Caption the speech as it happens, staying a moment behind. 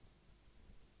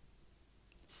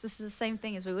This is the same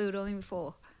thing as we were doing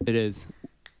before. It is.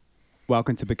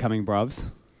 Welcome to Becoming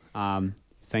Bruvz.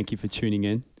 Thank you for tuning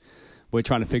in. We're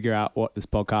trying to figure out what this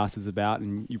podcast is about,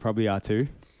 and you probably are too.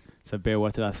 So bear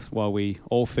with us while we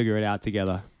all figure it out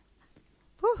together.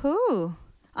 Woohoo!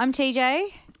 I'm TJ.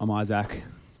 I'm Isaac.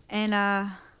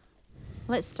 And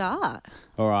let's start.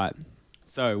 All right.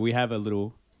 So we have a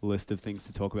little list of things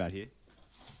to talk about here.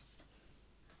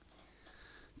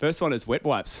 First one is wet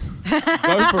wipes. Go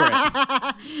for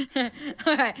it.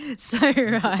 All right. So,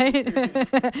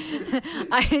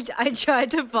 I tried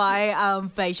to buy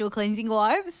facial cleansing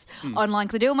wipes online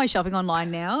because I do all my shopping online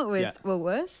now with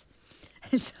Woolworths.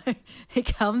 And so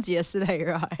it comes yesterday,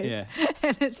 right? Yeah.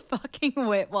 And it's fucking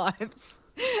wet wipes.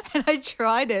 And I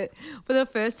tried it for the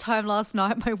first time last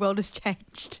night. My world has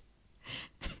changed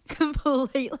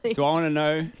completely. Do I want to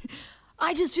know?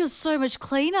 I just feel so much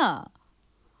cleaner.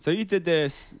 So you did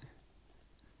this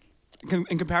in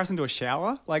comparison to a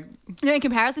shower? Like, no, in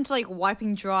comparison to like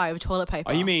wiping dry with toilet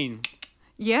paper. oh, you mean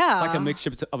yeah. it's like a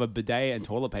mixture of a bidet and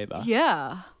toilet paper?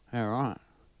 Yeah. All right.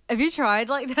 Have you tried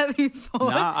like that before?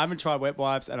 Nah, I haven't tried wet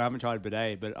wipes and I haven't tried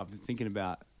bidet, but I've been thinking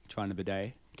about trying a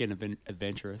bidet, getting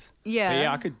adventurous. Yeah. But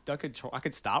yeah, I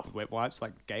could start with wet wipes,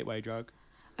 like gateway drug.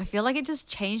 I feel like it just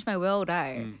changed my world,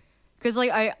 because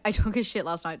like I took a shit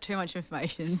last night, too much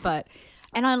information,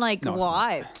 and I like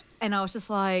wiped and I was just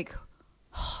like,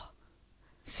 oh,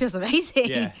 this feels amazing.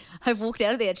 Yeah. I walked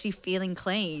out of there actually feeling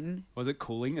clean. Was it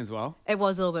cooling as well? It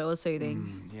was a little bit. It was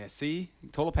soothing. Yeah, see?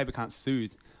 Toilet paper can't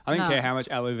soothe. I don't care how much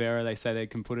aloe vera they say they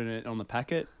can put in it on the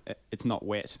packet. It's not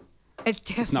wet. It's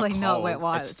definitely not wet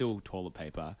wipes. It's still toilet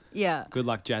paper. Yeah. Good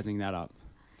luck jazzing that up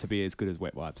to be as good as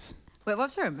wet wipes. Wet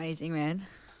wipes are amazing, man.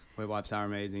 Wet wipes are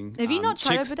amazing. Have you not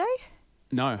tried a bidet?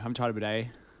 No, I haven't tried a bidet.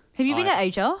 Have you been to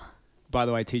Asia? By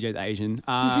the way, TJ's Asian.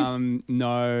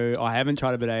 No, I haven't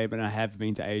tried a bidet, but I have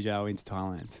been to Asia. I went to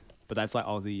Thailand. But that's like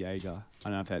Aussie Asia. I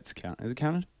don't know if that's counted. Is it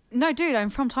counted? No, dude, I'm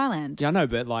from Thailand. Yeah, I know,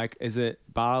 but like, is it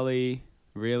Bali?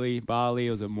 Really? Bali?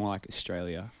 Or is it more like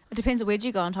Australia? It depends. Where'd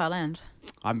you go in Thailand?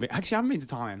 I haven't been to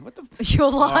Thailand. What the?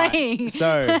 You're lying. Right,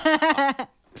 so,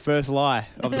 first lie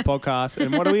of the podcast.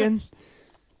 And what are we in?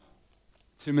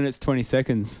 2 minutes, 20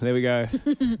 seconds. There we go.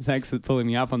 Thanks for pulling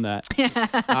me up on that.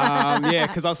 Yeah,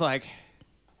 because I was like,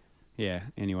 yeah,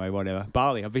 anyway, whatever.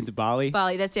 Bali. I've been to Bali.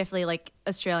 Bali, that's definitely like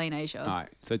Australian Asia. All right.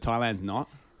 So Thailand's not?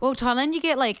 Well, Thailand, you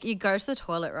get like, you go to the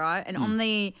toilet, right? And on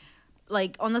the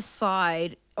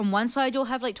side, on one side, you'll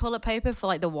have like toilet paper for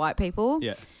like the white people.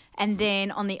 Yeah. And then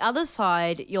on the other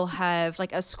side, you'll have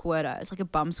like a squirter. It's like a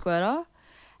bum squirter.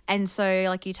 And so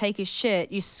like you take a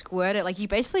shit, you squirt it, like you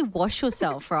basically wash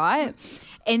yourself, right?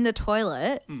 In the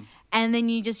toilet. And then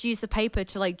you just use the paper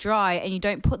to like dry, and you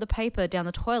don't put the paper down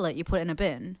the toilet, you put it in a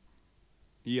bin.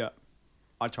 Yeah.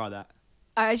 I'd try that.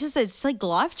 It's like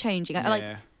life changing. Yeah.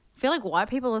 I feel like white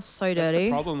people are so dirty. That's the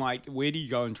problem. Like, where do you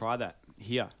go and try that?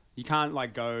 Here. You can't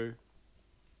like go.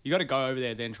 You got to go over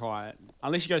there, then try it.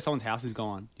 Unless you go to someone's house who's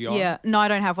gone. Yeah. No, I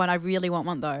don't have one. I really want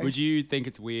one though. Would you think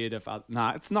it's weird if...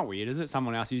 Nah, it's not weird, is it?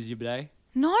 Someone else uses your bidet?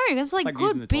 No, it's like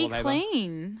good, be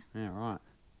clean. Yeah, right.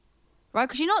 Right,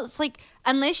 because it's like,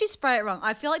 unless you spray it wrong,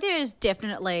 I feel like there is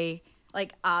definitely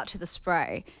like art to the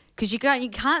spray. Because you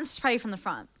can't spray from the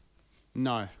front.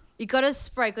 No. You got to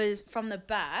spray from the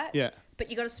back. Yeah. But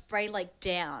you got to spray like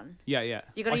down. Yeah, yeah.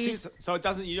 You got to use... So it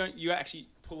doesn't... You actually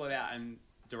pull it out and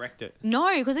direct it.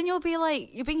 No, because then you'll be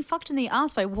like, you're being fucked in the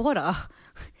ass by water.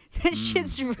 That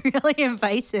shit's really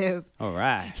invasive. All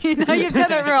right. You know you've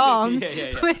done it wrong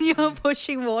yeah. when you're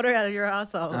pushing water out of your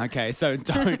asshole. Okay, so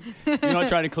you're not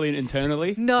trying to clean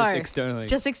internally? No. Just externally?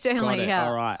 Just externally, Got it. yeah.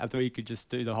 All right. I thought you could just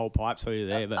do the whole pipes for you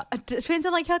there. But It depends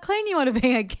on like how clean you want to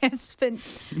be, I guess. But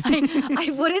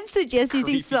I wouldn't suggest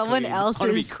using creepy someone clean. else's. I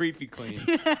want to be creepy clean.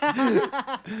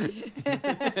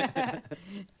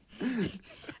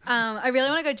 I really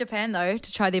want to go to Japan though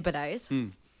to try their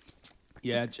bidets.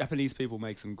 Yeah, Japanese people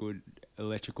make some good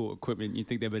electrical equipment. You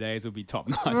think their bidets will be top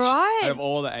notch. Right. Out of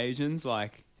all the Asians,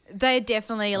 like... They're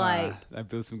definitely like... They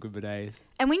build some good bidets.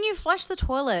 And when you flush the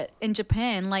toilet in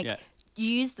Japan, like you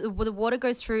use the water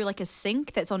goes through like a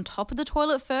sink that's on top of the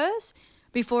toilet first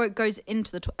before it goes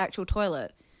into the actual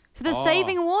toilet. So they're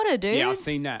saving water, dude. Yeah, I've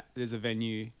seen that. There's a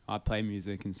venue, I play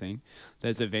music and sing.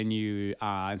 There's a venue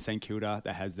in St Kilda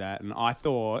that has that. And I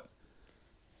thought,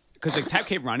 because the tap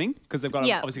kept running, because they've got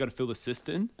obviously got to fill the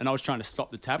cistern, and I was trying to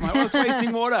stop the tap. I'm like, it's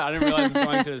wasting water. I didn't realize it's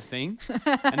going to the thing.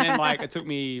 And then like it took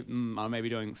me, I'm maybe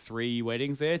doing 3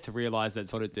 weddings there to realize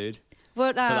that's what it did.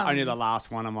 What, so only the last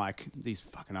one, I'm like, these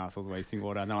fucking assholes wasting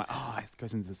water. And they're like, it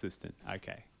goes into the cistern.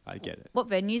 Okay, I get it. What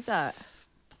venue's that?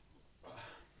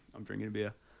 I'm drinking a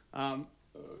beer. I'm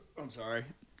sorry.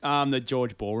 The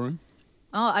George Ballroom.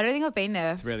 Oh, I don't think I've been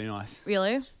there. It's really nice.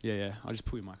 Really? Yeah. I'll just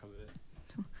pull your mic over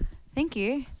there. Thank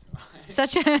you.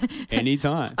 Such a...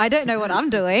 Anytime. I don't know what I'm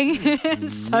doing.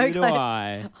 So Neither do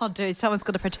I. Oh, dude, someone's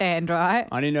got to pretend, right?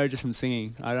 I didn't know just from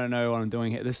singing. I don't know what I'm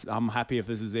doing here. I'm happy if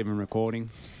this is even recording.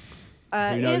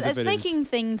 Who knows if it's making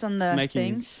things on the it's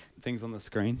making things. on the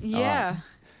screen. Yeah.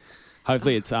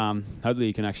 Hopefully it's hopefully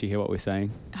you can actually hear what we're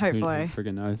saying. Hopefully. Who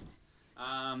friggin' knows?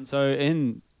 So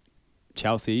in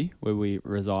Chelsea, where we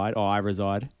reside, I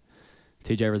reside.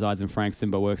 TJ resides in Frankston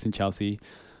but works in Chelsea.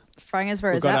 Frangers,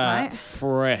 where We've is that, got mate? a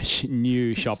fresh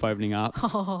new shop opening up.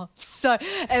 Oh,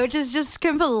 which is just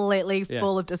completely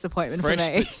full of disappointment fresh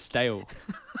for me. but stale.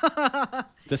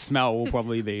 The smell will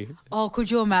probably be Oh,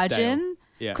 could you imagine? stale.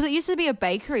 Yeah. Because it used to be a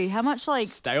bakery. How much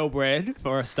stale bread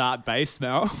for a start base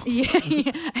smell.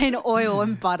 yeah, and oil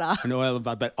and butter. And oil and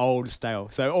butter, but old stale.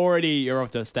 So already you're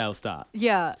off to a stale start.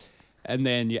 Yeah. And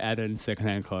then you add in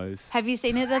secondhand clothes. Have you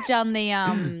seen it? They've done the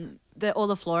all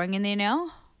the flooring in there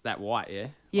now. That white, yeah?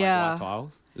 Yeah. White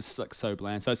tiles. It's like so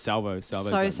bland. So it's Salvos.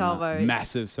 Salvos.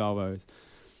 Massive Salvos.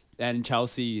 And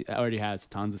Chelsea already has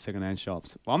tons of secondhand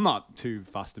shops. Well, I'm not too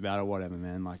fussed about it, whatever,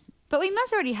 man. But we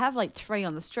must already have 3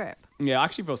 on the strip. Yeah, I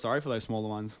actually feel sorry for those smaller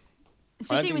ones.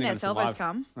 Especially when that Salvos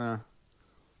come.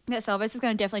 That Salvos is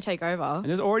going to definitely take over. And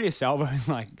there's already a Salvos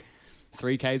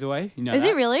 3 Ks away. You know is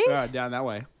that? it really? Yeah, down that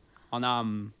way.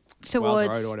 On towards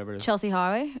Road or whatever it is. Chelsea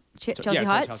Highway? Chelsea Heights?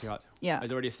 Heights? Chelsea Heights. Yeah.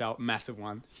 There's already a massive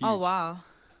one. Huge. Oh, wow.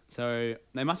 So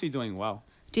they must be doing well.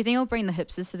 Do you think it'll bring the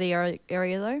hipsters to the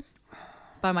area though?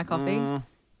 Buy my coffee?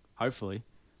 Hopefully.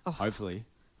 Oh. Hopefully.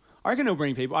 I reckon it'll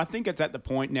bring people. I think it's at the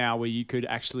point now where you could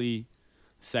actually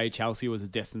say Chelsea was a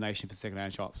destination for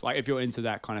secondhand shops. If you're into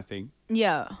that kind of thing.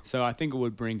 Yeah. So I think it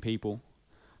would bring people.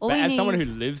 All but as someone who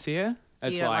lives here,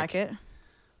 it's you don't like it?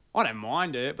 I don't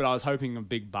mind it, but I was hoping a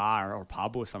big bar or a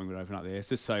pub or something would open up there. It's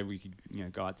just so we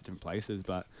could, go out to different places.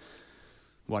 But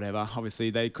whatever. Obviously,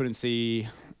 they couldn't see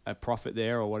a profit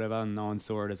there or whatever, and no one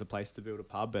saw it as a place to build a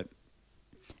pub. But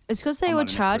it's because they were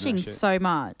charging so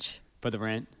much for the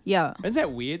rent. Yeah. Isn't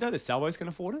that weird though? The Salvos can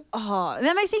afford it. Oh,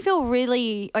 that makes me feel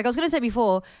really I was going to say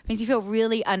before. Makes me feel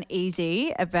really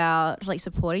uneasy about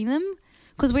supporting them.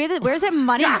 Because where's that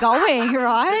money going,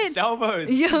 right?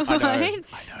 Salvos. Yeah, I right? know.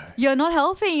 You're not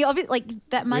helping.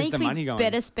 That money could be going?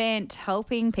 better spent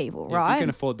helping people, right? If you can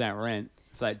afford that rent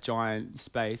for that giant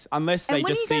space, unless they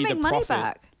just see the money profit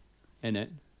back? In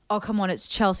it. Oh, come on, it's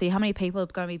Chelsea. How many people are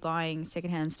going to be buying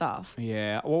secondhand stuff?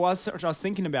 Yeah. Well, I was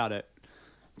thinking about it.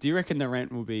 Do you reckon the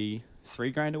rent will be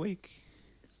 $3,000 a week?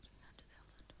 It's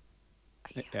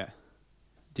 $200,000. Yeah.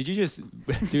 Did you just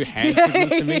do hand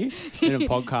signals to me in a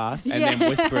podcast and then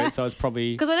whisper it? So it's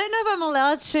probably... Because I don't know if I'm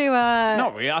allowed to...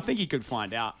 Not really. I think you could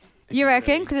find out. You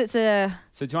reckon? Because it's a...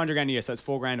 So $200,000 a year, so it's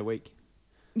 $4,000 a week.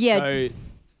 Yeah. So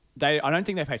I don't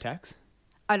think they pay tax.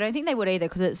 I don't think they would either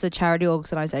because it's a charity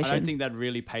organisation. I don't think they'd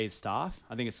really pay staff.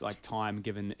 I think it's time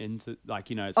given into... it's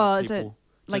people... Is it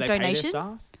like donation? Pay their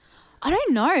staff? I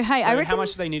don't know. Hey, so I reckon... how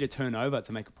much do they need to turn over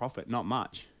to make a profit? Not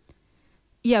much.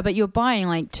 Yeah, but you're buying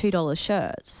 $2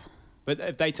 shirts. But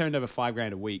if they turned over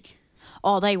 $5,000 a week...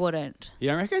 Oh, they wouldn't. You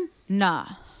don't reckon? Nah.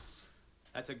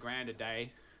 That's $1,000 a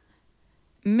day.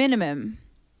 Minimum.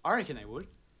 I reckon they would.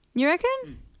 You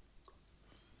reckon?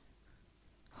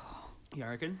 You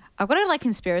reckon? I've got a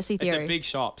conspiracy theory. It's a big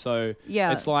shop, so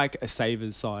it's like a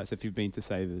Savers size if you've been to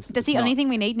Savers. That's the only thing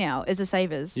we need now is a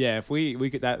Savers. Yeah, if we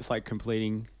could, that's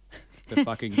completing the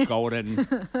fucking golden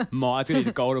mile. It's going to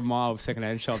be the golden mile of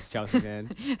secondhand shops, Chelsea, man.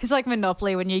 It's like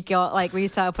Monopoly when you got when you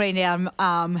start putting down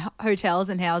hotels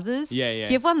and houses. Yeah, yeah.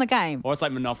 You've won the game. Or it's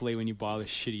like Monopoly when you buy the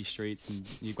shitty streets and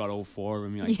you've got all 4 of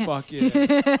them. You're like, fuck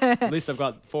yeah. At least I've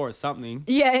got 4 of something.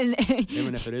 Yeah.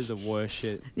 Even if it is the worst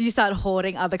shit. You start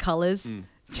hoarding other colours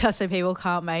just so people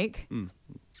can't make. I'm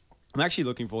actually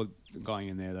looking forward to going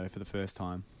in there though for the first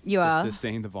time. You are? Just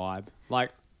seeing the vibe.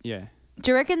 Yeah.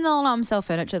 Do you reckon they'll sell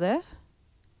furniture there?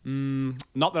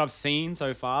 Not that I've seen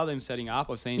so far them setting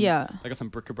up. I've seen they got some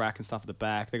bric-a-brac and stuff at the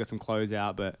back. They got some clothes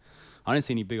out, but I didn't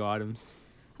see any big items.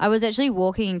 I was actually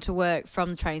walking to work from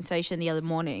the train station the other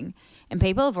morning and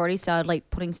people have already started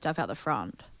putting stuff out the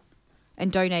front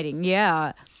and donating.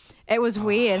 Yeah. It was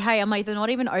weird. Hey, I'm they're not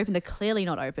even open. They're clearly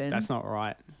not open. That's not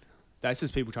right. That's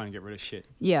just people trying to get rid of shit.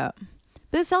 Yeah.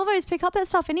 But the Salvos pick up that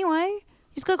stuff anyway.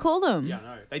 You just got to call them. Yeah, I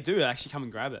know. They do actually come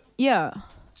and grab it. Yeah.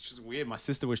 It's just weird. My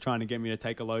sister was trying to get me to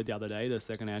take a load the other day to the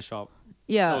second-hand shop.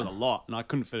 Yeah. That was a lot, and I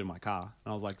couldn't fit in my car.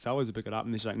 And I was like, Salvos will pick it up.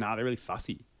 And she's like, nah, they're really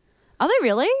fussy. Are they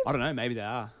really? I don't know. Maybe they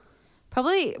are.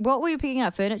 Probably. What were you picking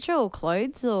up? Furniture or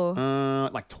clothes or?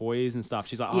 Like toys and stuff.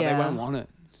 She's like, they won't want it.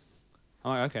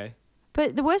 I'm like, okay.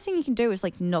 But the worst thing you can do is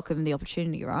not give them the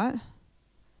opportunity, right?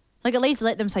 At least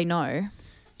let them say no.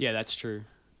 Yeah, that's true.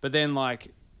 But then, like,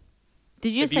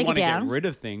 did you just if you take want it to down? get rid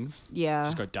of things,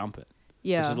 just go dump it.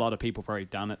 Yeah. Which is a lot of people probably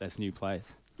done at this new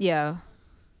place. Yeah.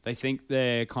 They think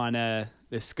they're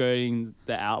skirting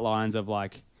the outlines of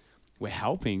like, we're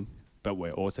helping, but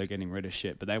we're also getting rid of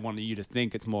shit. But they want you to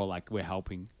think it's more like we're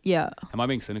helping. Yeah. Am I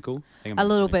being cynical? I think I'm a being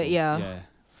little cynical. bit, yeah. Yeah.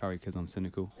 Probably because I'm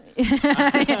cynical.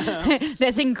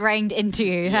 That's ingrained into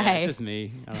you, Yeah, hey? it's just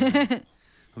me. I don't know.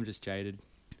 I'm just jaded.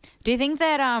 Do you think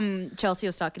that Chelsea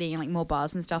will start getting like more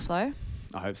bars and stuff though?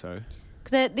 I hope so.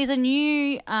 Because there's a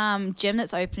new gym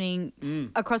that's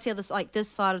opening across the other like this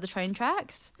side of the train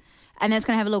tracks, and it's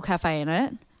going to have a little cafe in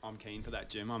it. I'm keen for that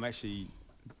gym. I'm actually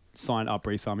signed up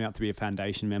recently up to be a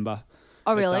foundation member.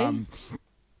 Oh, really?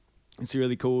 It's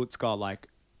really cool. It's got like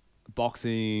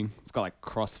boxing. It's got like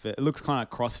CrossFit. It looks kind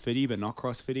of CrossFitty, but not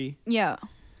CrossFitty. Yeah.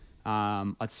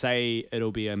 I'd say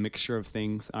it'll be a mixture of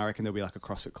things. I reckon there'll be like a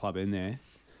CrossFit club in there.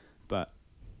 But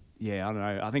yeah, I don't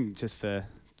know. I think just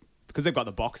because they've got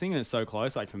the boxing and it's so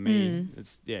close, like for me,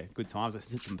 it's, good times. I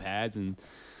hit some pads and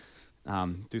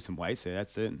do some weights there.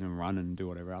 That's it. And then run and do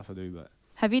whatever else I do. But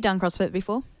have you done CrossFit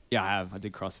before? Yeah, I have. I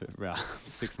did CrossFit for about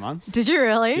 6 months. Did you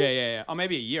really? Yeah. Oh,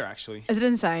 maybe a year actually. Is it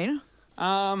insane?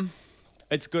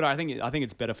 It's good. I think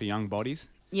it's better for young bodies.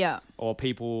 Yeah. Or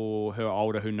people who are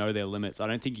older who know their limits. I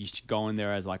don't think you should go in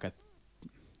there as like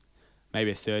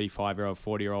maybe a 35-year-old,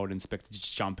 40-year-old and expect to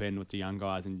just jump in with the young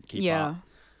guys and keep up.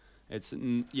 It's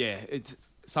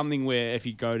something where if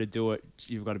you go to do it,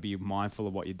 you've got to be mindful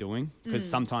of what you're doing because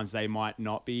sometimes they might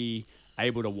not be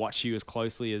able to watch you as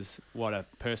closely as what a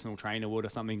personal trainer would or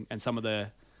something. And some of the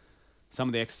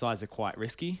exercises are quite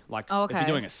risky. Like if you're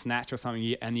doing a snatch or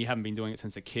something and you haven't been doing it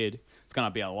since a kid, it's going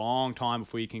to be a long time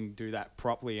before you can do that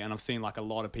properly. And I've seen like a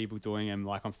lot of people doing them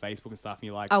like on Facebook and stuff. And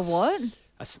you're like, a what?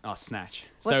 A snatch.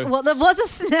 What was a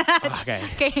snatch?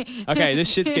 Okay, this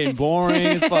shit's getting boring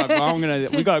as fuck.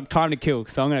 We got time to kill,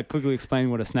 so I'm gonna quickly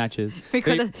explain what a snatch is. We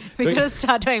gotta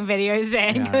start doing videos,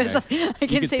 man. You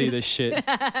can see this shit.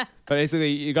 But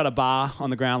basically, you got a bar on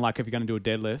the ground, like if you're gonna do a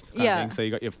deadlift. Kind of thing. So you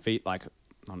got your feet like, I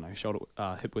don't know, shoulder,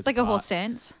 hip width. Like a horse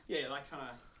stance. Yeah, like kind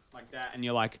of like that, and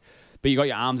you're like, but you got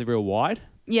your arms real wide.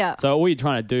 Yeah. So all you're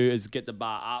trying to do is get the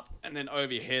bar up and then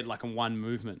over your head, like in one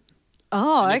movement.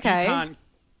 Oh, okay.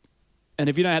 And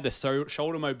if you don't have the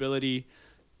shoulder mobility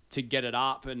to get it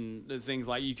up and there's things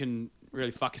like you can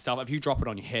really fuck yourself if you drop it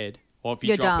on your head or if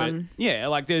you drop it. Yeah,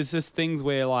 like there's just things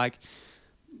where like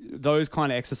those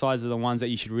kind of exercises are the ones that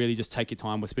you should really just take your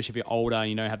time with, especially if you're older and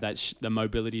you don't have that the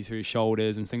mobility through your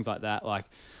shoulders and things like that. Like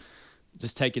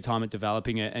just take your time at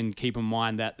developing it and keep in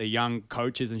mind that the young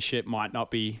coaches and shit might not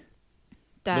be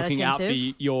looking out for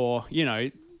your,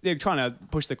 they're trying to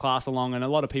push the class along and a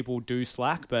lot of people do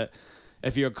slack, but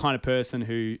if you're a kind of person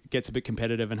who gets a bit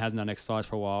competitive and hasn't done exercise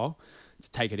for a while,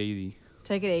 take it easy.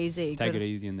 Take it easy. Take it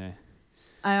easy in there.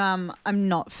 I'm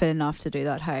not fit enough to do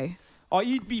that, hey. Oh,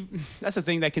 that's the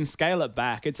thing, they can scale it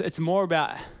back. It's more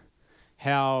about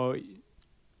how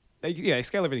they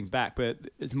scale everything back, but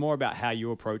it's more about how you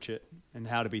approach it and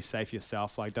how to be safe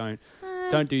yourself. Like don't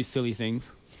do silly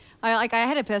things. I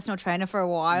had a personal trainer for a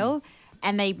while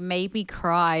and they made me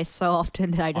cry so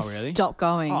often that I just stopped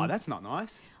going. Oh, that's not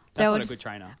nice. That's not a good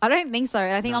trainer. I don't think so.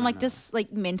 I think I'm just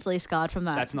like mentally scarred from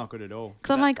that. That's not good at all.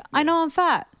 Because I'm like, I know I'm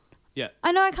fat. Yeah.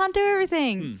 I know I can't do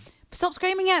everything. Stop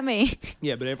screaming at me.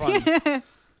 Yeah, but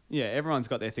everyone's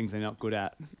got their things they're not good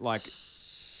at. Like,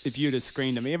 if you just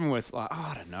screamed at me, everyone was like,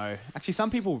 I don't know. Actually,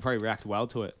 some people would probably react well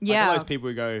to it. Yeah. Like, those people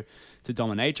who go to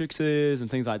dominatrixes and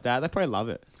things like that, they probably love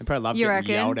it. They probably love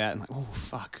getting yelled at and like, oh,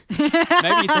 fuck. Maybe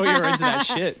you thought you were into that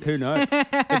shit. Who knows?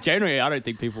 But generally, I don't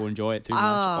think people enjoy it too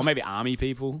much. Or maybe army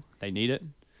people, they need it.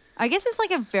 I guess it's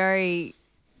like a very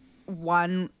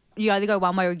you either go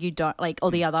one way or you don't, like, or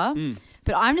the other.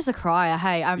 But I'm just a crier.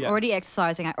 Hey, I'm already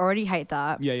exercising. I already hate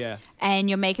that. Yeah. And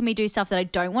you're making me do stuff that I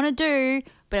don't want to do,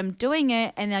 but I'm doing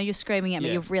it, and now you're screaming at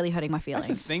me. You're really hurting my feelings.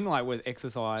 That's the thing, like, with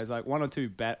exercise, like, a lot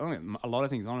of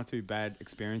things, one or two bad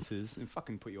experiences, and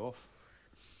fucking put you off.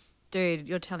 Dude,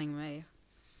 you're telling me.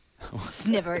 Just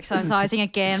never exercising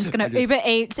again. I'm just going to Uber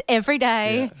Eats every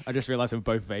day. Yeah, I just realised we're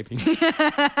both vaping.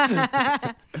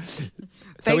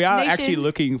 So we are actually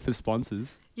looking for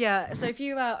sponsors. Yeah, so if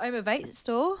you own a vape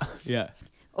store. Yeah.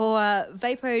 Or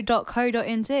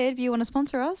vapo.co.nz if you want to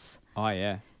sponsor us. Oh,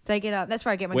 yeah. They get that's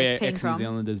where I get my we're nicotine from. We're New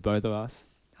Zealanders, both of us.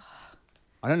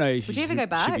 I don't know if Would you ever go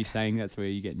back? Should be saying that's where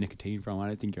you get nicotine from. I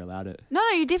don't think you're allowed it. No,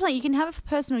 you can have it for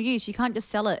personal use. You can't just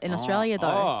sell it in Australia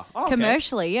though. Okay.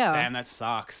 Commercially, yeah. Damn, that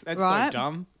sucks. That's so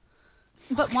dumb.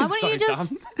 But why wouldn't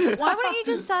you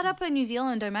just start up a New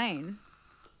Zealand domain?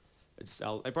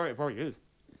 It probably is.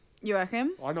 You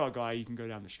reckon? I know a guy you can go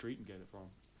down the street and get it from.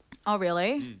 Oh,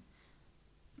 really?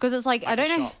 Because it's like, I don't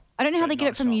know how they get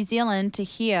it from New Zealand to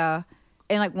here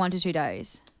in like 1 to 2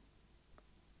 days.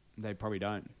 They probably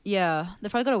don't. Yeah. They've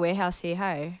probably got a warehouse here,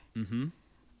 hey? Mm-hmm.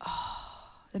 Oh,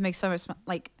 that makes so much,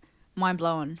 like, mind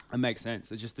blowing. It makes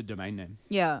sense. It's just the domain name.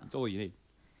 Yeah. That's all you need.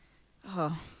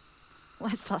 Oh.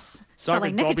 Let's start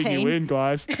selling nicotine. Sorry for you in,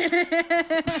 guys.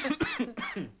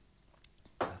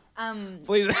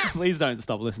 Please don't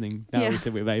stop listening now we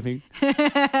said we're vaping.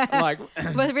 Like,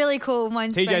 we're really cool.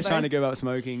 Mine's TJ's rainbow. trying to give up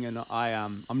smoking, and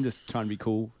I'm just trying to be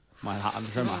cool. I'm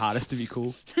trying my hardest to be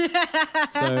cool.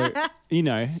 So, you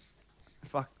know,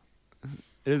 fuck,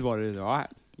 it is what it is, all right?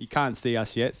 You can't see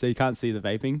us yet, so you can't see the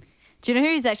vaping. Do you know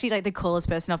who's actually like the coolest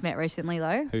person I've met recently,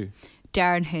 though? Who?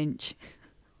 Darren Hinch.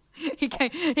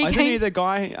 Isn't he the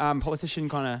guy, politician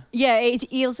kind of? Yeah,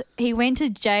 he went to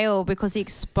jail because he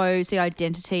exposed the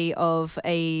identity of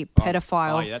a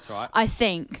pedophile. Oh, yeah, that's right. I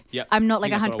think. Yep. I'm not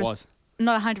like 100%.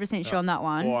 Not 100% sure on that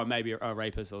one. Or maybe a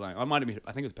rapist or something.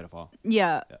 I think it was a pedophile.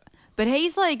 Yeah. But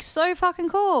he's like so fucking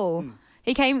cool.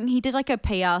 He did like a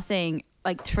PR thing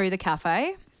like through the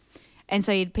cafe. And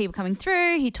so he had people coming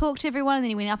through. He talked to everyone, and then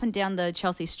he went up and down the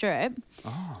Chelsea Strip.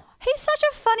 Oh. He's such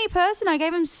a funny person. I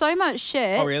gave him so much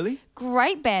shit. Oh, really?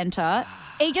 Great banter.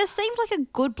 He just seemed like a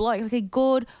good bloke, like a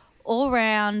good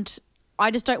all-round, I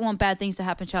just don't want bad things to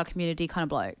happen to our community kind of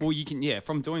bloke. Well, you can,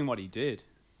 from doing what he did,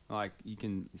 like, you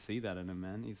can see that in him,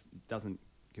 man. He doesn't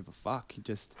give a fuck. He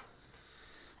just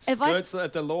skirts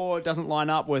if the law doesn't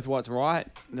line up with what's right,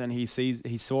 then he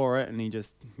saw it, and he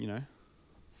just,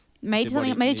 made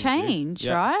a change,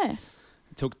 right?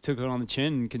 Took it on the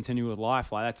chin and continue with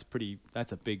life. Like,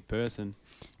 that's a big person.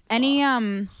 And he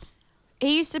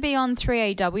used to be on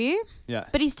 3AW. Yeah.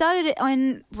 But he started it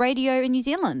on radio in New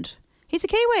Zealand. He's a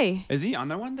Kiwi. Is he? Oh,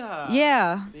 no wonder.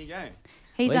 Yeah. There you go.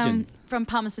 He's from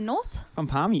Palmerston North. From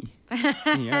Palmy.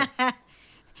 There you go.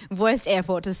 Worst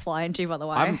airport to fly into, by the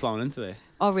way. I haven't flown into there.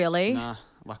 Oh, really? Nah,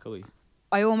 luckily.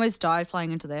 I almost died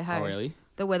flying into there. Hey? Oh, really?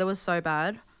 The weather was so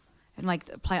bad. And like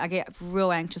I get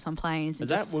real anxious on planes.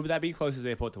 Would that be closest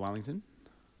airport to Wellington?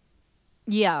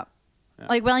 Yeah.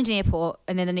 Like Wellington Airport,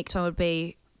 and then the next one would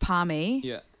be Palmy.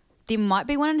 Yeah. There might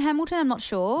be one in Hamilton, I'm not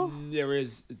sure. There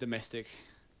is domestic.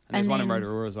 And there's one in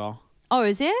Rotorua as well. Oh,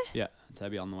 is there? Yeah, so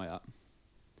it'll be on the way up.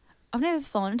 I've never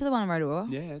flown into the one in Rotorua.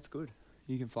 Yeah, it's good.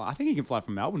 You can fly. I think you can fly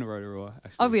from Melbourne to Rotorua,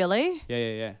 actually. Oh, really?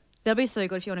 Yeah. That'll be so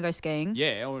good if you want to go skiing.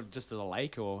 Yeah, or just to the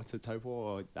lake or to Taupo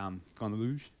or go on the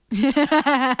luge.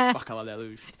 Fuck, I love that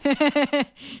luge.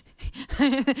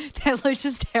 That luge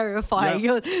is terrifying.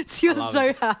 Yep. You're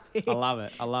so happy. I love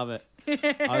it.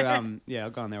 I'll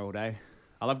go on there all day.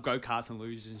 I love go-karts and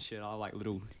luges and shit. I like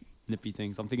little nippy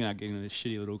things. I'm thinking about getting a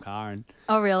shitty little car and...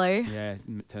 Oh, really? Yeah,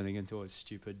 turning into a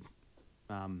stupid...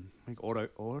 I think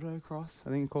autocross,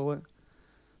 I think you call it.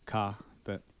 Car,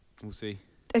 but we'll see.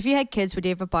 If you had kids, would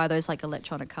you ever buy those like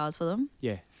electronic cars for them?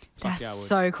 Yeah. That's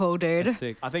so cool, dude. That's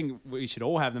sick. I think we should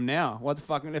all have them now. What the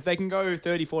fuck? If they can go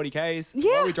 30, 40 Ks,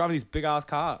 yeah. Why are we driving these big ass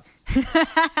cars?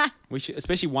 We should,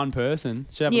 especially one person,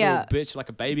 should have a little bitch, like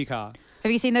a baby car.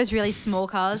 Have you seen those really small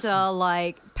cars that are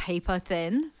like paper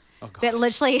thin? Oh, God. That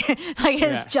literally, like,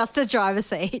 it's just a driver's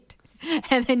seat.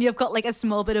 And then you've got like a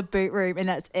small bit of boot room and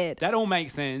that's it. That all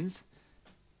makes sense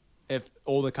if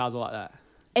all the cars are like that.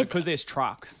 Because there's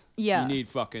trucks. Yeah. You need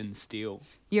fucking steel.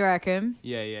 You reckon?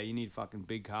 Yeah. You need fucking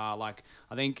big car. Like,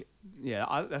 I think,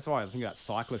 that's why I think about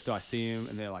cyclists. I see them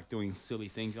and they're like doing silly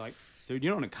things. You're like, dude,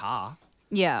 you're not in a car.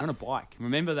 Yeah. You're on a bike.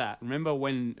 Remember that. Remember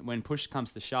when push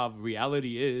comes to shove,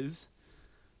 reality is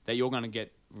that you're going to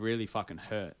get really fucking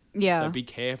hurt. Yeah. So be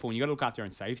careful. And you got to look after your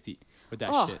own safety with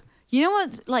that shit. You know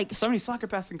what? Like, so many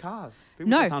psychopaths in cars.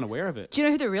 People just aren't aware of it. Do you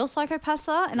know who the real psychopaths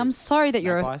are? And I'm sorry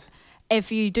that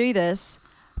if you do this,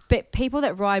 but people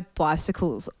that ride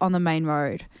bicycles on the main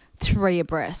road 3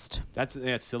 abreast. That's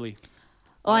silly.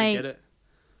 Like, I don't get it.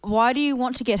 Why do you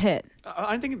want to get hit?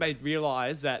 I don't think they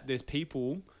realise that there's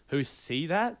people who see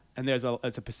that, and it's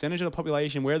a percentage of the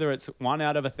population, whether it's 1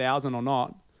 out of 1,000 or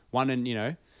not.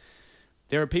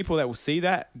 There are people that will see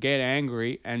that, get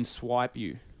angry, and swipe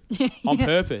you. On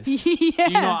purpose. Yeah.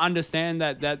 Do you not understand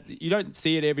that you don't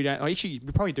see it every day? Actually, you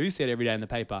probably do see it every day in the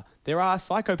paper. There are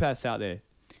psychopaths out there.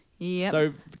 Yeah.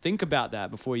 So think about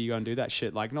that before you go and do that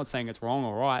shit. Like, not saying it's wrong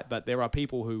or right, but there are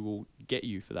people who will get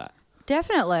you for that.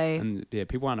 Definitely. And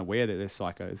people aren't aware that they're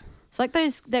psychos. It's like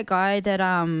that guy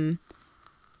that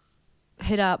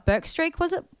hit up Burke Street.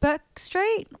 Was it Burke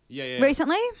Street? Yeah.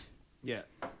 Recently? Yeah.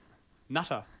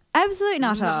 Nutter. Absolute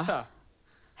nutter.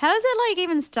 How does it like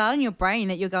even start in your brain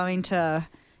that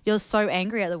you're so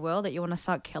angry at the world that you want to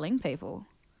start killing people?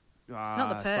 It's not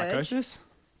the purge. Psychosis?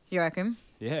 You reckon?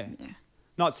 Yeah.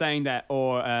 Not saying that,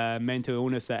 or mental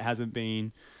illness that hasn't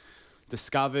been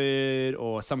discovered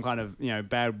or some kind of,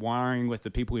 bad wiring with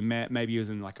the people he met. Maybe he was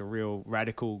in like a real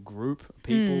radical group of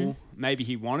people. Maybe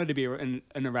he wanted to be in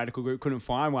a radical group, couldn't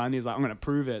find one. He's like, I'm going to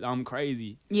prove it. I'm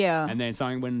crazy. Yeah. And then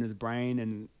something went in his brain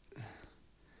and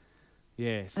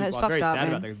yeah. So I was fucked very up,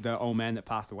 sad man. about the old man that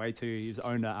passed away too. He was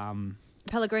owned a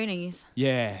Pellegrini's.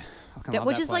 Yeah.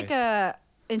 Which is like a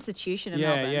institution in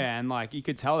Melbourne. Yeah, and like you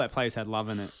could tell that place had love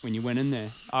in it when you went in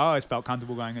there. I always felt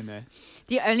comfortable going in there.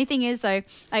 The only thing is though,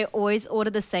 I always order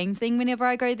the same thing whenever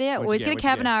I go there. I always get a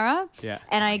carbonara. Yeah.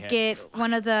 And I get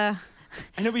one of the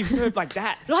and it'll be served like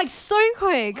that. like so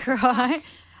quick, right?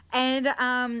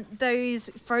 And those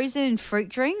frozen fruit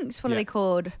drinks, what are they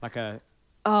called? Like a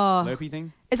Slurpee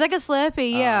thing? It's like a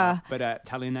Slurpee, yeah. But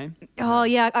Italian name? Oh,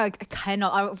 yeah. I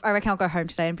cannot. I reckon I'll go home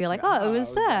today and be like, it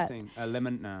was that. A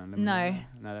lemon? No. No.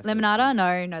 That's Lemonada?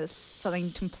 No, that's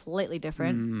something completely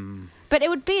different. But it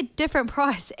would be a different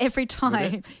price every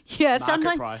time. Yeah,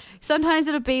 sometimes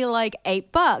it'll be like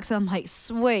 $8. And I'm like,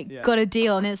 sweet, got a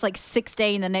deal. And it's like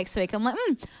 16 the next week. I'm like,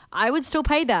 I would still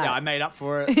pay that. Yeah, I made up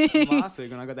for it last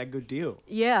week when I got that good deal.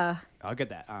 Yeah. I'll get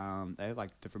that. They have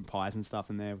like different pies and stuff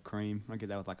in there with cream. I get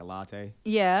that with like a latte.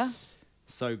 Yeah.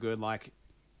 So good. Like,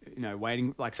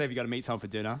 waiting. Like, say if you got to meet someone for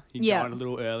dinner, you go in a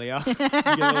little earlier. You get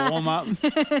a little warm up.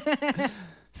 I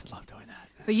love doing that.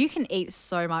 But you can eat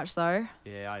so much though.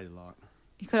 Yeah, I eat a lot.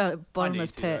 You could have a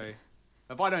bottomless pit.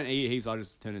 If I don't eat heaps, I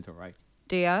just turn into a rake.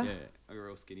 Do ya? Yeah, I get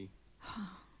real skinny.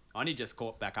 I need to just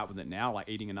caught back up with it now, like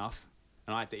eating enough,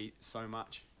 and I have to eat so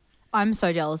much. I'm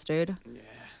so jealous, dude. Yeah,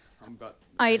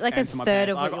 I eat like a third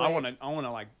of what I want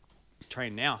to like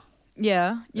train now.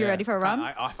 Yeah, you ready for a run?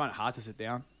 I find it hard to sit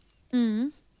down.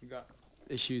 You got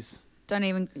issues.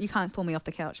 You can't pull me off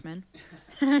the couch, man.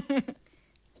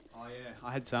 Oh yeah,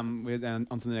 I had some. We're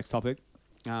on to the next topic.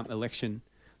 Election.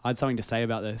 I had something to say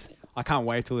about this. I can't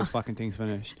wait till this fucking thing's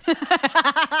finished.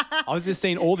 I was just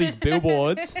seeing all these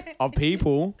billboards of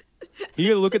people.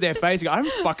 You look at their face, you go, I'm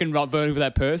fucking not voting for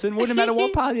that person. Wouldn't matter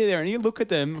what party they're in. You look at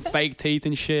them, fake teeth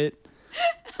and shit,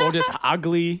 or just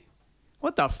ugly.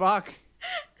 What the fuck?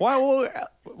 Why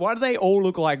do they all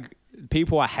look like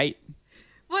people I hate?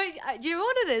 Wait, do you know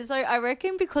what it is? So I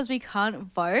reckon because we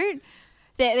can't vote,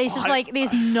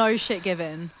 there's no shit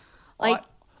given. Like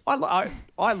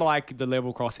I like the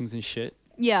level crossings and shit.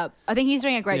 Yeah, I think he's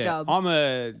doing a great job. I'm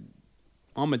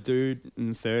a dude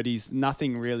in the 30s.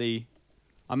 Nothing really.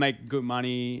 I make good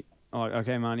money.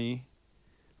 Okay, money.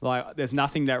 Like, there's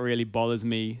nothing that really bothers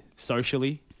me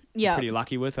socially. Yeah. I'm pretty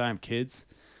lucky with. I don't have kids.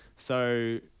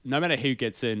 So no matter who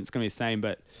gets in, it's going to be the same.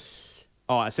 But,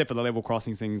 except for the level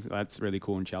crossings thing, that's really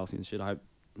cool in Chelsea and shit. I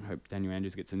hope Daniel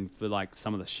Andrews gets in for, like,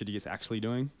 some of the shit he's actually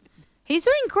doing. He's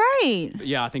doing great. But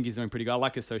yeah, I think he's doing pretty good. I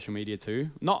like his social media too.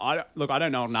 I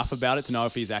don't know enough about it to know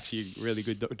if he's actually a really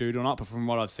good dude or not. But from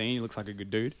what I've seen, he looks like a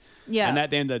good dude. Yeah. And at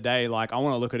the end of the day, like, I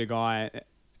want to look at a guy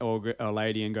or a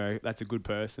lady and go, that's a good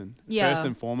person. Yeah. First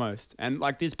and foremost. And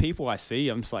like, there's people I see,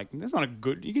 I'm just like, that's not a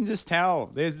good, you can just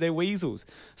tell. They're weasels.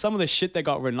 Some of the shit that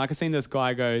got written. Like, I've seen this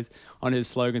guy goes on his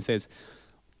slogan says,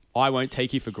 I won't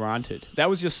take you for granted. That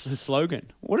was just his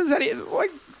slogan. What is that?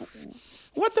 Like,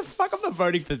 what the fuck? I'm not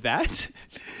voting for that.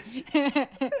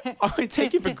 I won't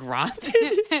take you for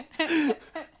granted.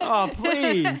 Oh,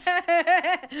 please.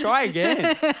 Try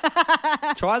again.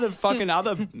 Try the fucking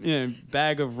other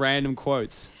bag of random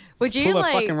quotes. Would you pull a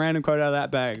fucking random quote out of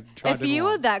that bag? If you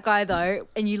were that guy though,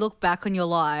 and you look back on your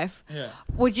life,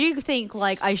 would you think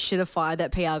like I should have fired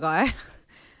that PR guy?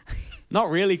 Not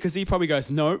really, because he probably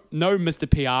goes, no, Mr.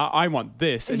 PR, I want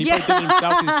this. And he probably did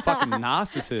himself, he's fucking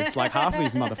narcissist, like half of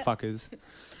these motherfuckers.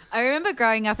 I remember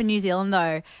growing up in New Zealand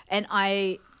though, and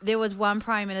there was one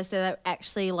prime minister that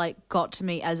actually like got to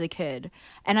me as a kid,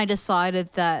 and I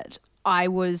decided that I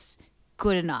was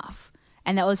good enough,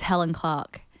 and that was Helen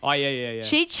Clark. Oh, yeah.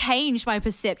 She changed my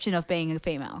perception of being a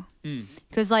female.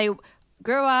 Because I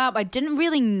grew up, I didn't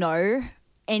really know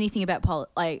anything about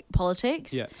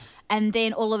politics. Yeah. And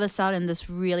then all of a sudden, this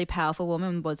really powerful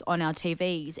woman was on our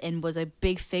TVs and was a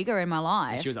big figure in my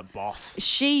life. And she was a boss.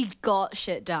 She got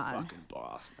shit done. Fucking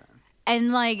boss, man.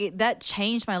 And like that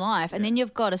changed my life. And then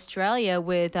you've got Australia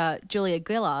with Julia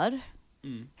Gillard,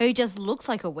 who just looks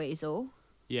like a weasel.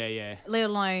 Yeah. Let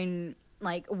alone,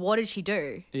 like, what did she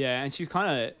do? Yeah, and she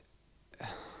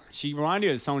reminded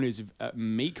you of someone who's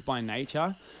meek by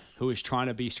nature, who is trying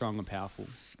to be strong and powerful.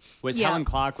 Whereas Helen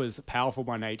Clark was powerful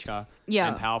by nature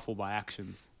and powerful by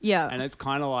actions. Yeah. And it's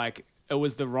kind of like, it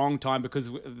was the wrong time because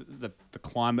the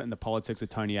climate and the politics of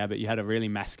Tony Abbott, you had a really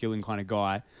masculine kind of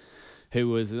guy who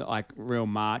was like real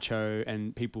macho,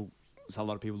 and a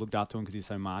lot of people looked up to him because he's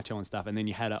so macho and stuff. And then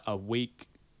you had a weak,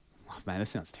 oh man, this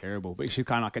sounds terrible, but she's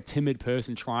kind of like a timid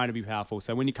person trying to be powerful.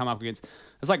 So when you come up against,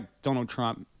 it's like Donald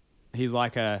Trump. He's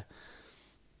like in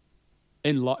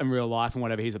real life and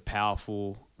whatever, he's a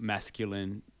powerful,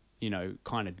 masculine,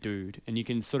 kind of dude. And you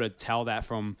can sort of tell that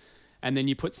from, and then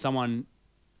you put someone,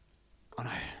 I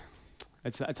don't know,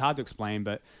 it's hard to explain,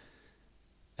 but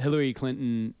Hillary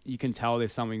Clinton, you can tell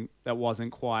there's something that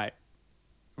wasn't quite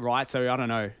right. So I don't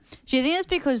know. Do you think it's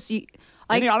because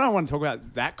I don't want to talk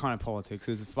about that kind of politics.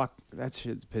 Because that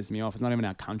shit's pissed me off. It's not even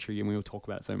our country, and we all talk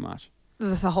about it so much.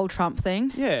 The whole Trump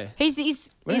thing. Yeah, he's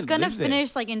going to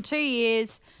finish like in 2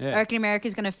 years. Yeah. I reckon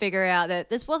America's going to figure out that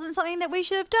this wasn't something that we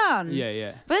should have done.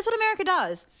 Yeah. But that's what America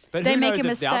does. But they who make knows a if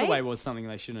mistake. The other way was something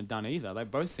they shouldn't have done either. They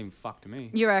both seem fucked to me.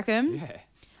 You reckon? Yeah.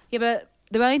 Yeah, but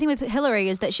the only thing with Hillary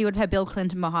is that she would have Bill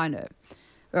Clinton behind her,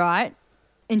 right?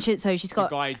 And so she's got.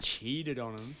 The guy cheated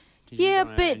on him. Yeah,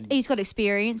 but he's got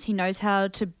experience. He knows how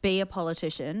to be a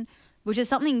politician, which is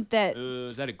something that.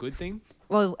 Is that a good thing?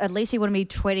 Well, at least he wouldn't be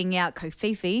tweeting out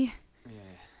Kofifi.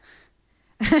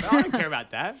 But I don't care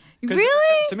about that.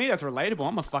 Really? To me, that's relatable.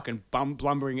 I'm a fucking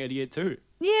blumbering idiot too.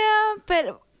 Yeah,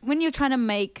 but when you're trying to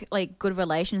make like good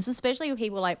relations, especially with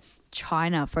people like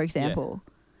China, for example,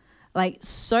 like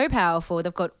so powerful,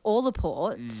 they've got all the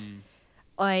ports.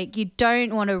 Like you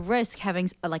don't want to risk having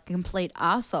like a complete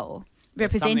arsehole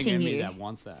representing There's something in you. me that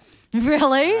wants that.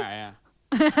 Really? Yeah.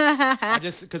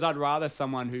 Because I'd rather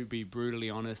someone who be brutally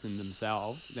honest in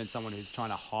themselves than someone who's trying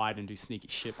to hide and do sneaky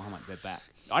shit behind their back.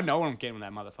 I know what I'm getting with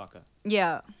that motherfucker.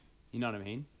 Yeah. You know what I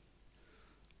mean?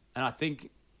 And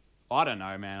I don't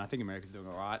know, man. I think America's doing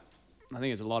all right. I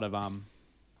think it's a lot of I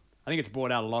think it's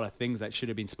brought out a lot of things that should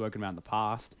have been spoken about in the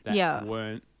past that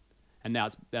weren't, and now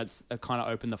that's kind of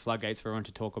opened the floodgates for everyone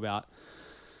to talk about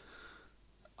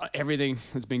everything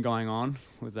that's been going on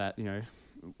with that,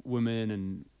 women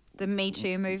and the Me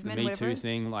Too movement. The Me Too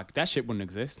thing, like that shit wouldn't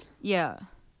exist. Yeah.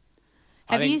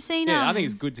 Have you seen? Yeah, I think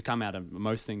it's good to come out of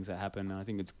most things that happen, and I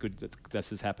think it's good that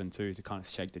this has happened too, to kind of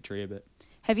shake the tree a bit.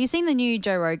 Have you seen the new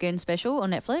Joe Rogan special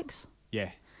on Netflix? Yeah.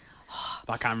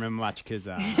 I can't remember much because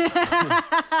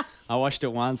I watched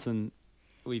it once and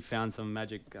we found some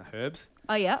magic herbs.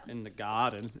 Oh yeah. In the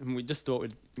garden, and we just thought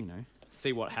we'd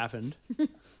see what happened.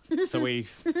 So we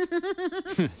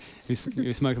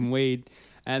smoked some weed.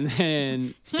 And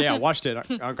then, I watched it.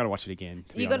 I got to watch it again.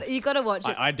 You got to watch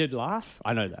it. I did laugh.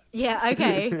 I know that. Yeah.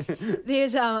 Okay.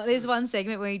 There's one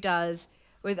segment where he does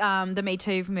with the Me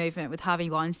Too movement with Harvey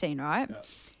Weinstein, right? Yeah.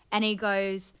 And he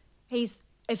goes,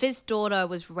 if his daughter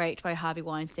was raped by Harvey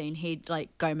Weinstein, he'd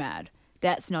like go mad.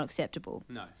 That's not acceptable.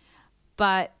 No.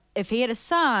 But if he had a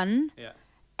son. Yeah.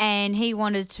 And he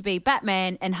wanted to be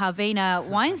Batman, and Harvina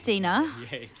Weinsteiner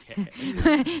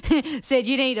said,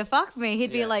 "You need to fuck me."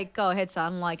 He'd be like, "Go ahead,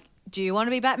 son. Like, do you want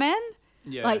to be Batman?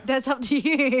 Yeah. Like, that's up to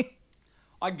you."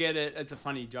 I get it. It's a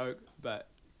funny joke, but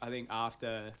I think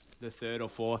after the third or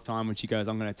fourth time when she goes,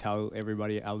 "I'm going to tell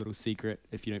everybody our little secret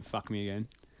if you don't fuck me again,"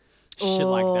 shit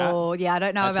like that. Oh, yeah, I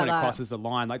don't know that's about that. That's when it crosses the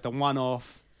line. Like the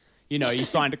one-off, you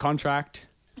signed a contract.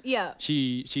 Yeah.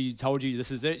 She told you this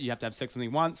is it. You have to have sex with me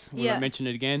once. We won't mention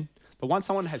it again. But once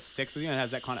someone has sex with you and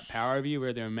has that kind of power over you,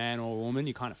 whether they're a man or a woman,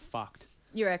 you're kind of fucked.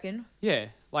 You reckon? Yeah.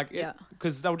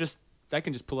 Because they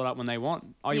can just pull it up when they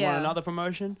want. Oh, you want another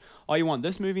promotion? Oh, you want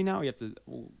this movie now? You have to.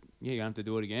 Well, you're gonna have to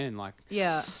do it again. Like.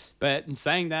 Yeah. But in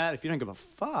saying that, if you don't give a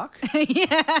fuck.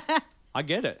 Yeah. I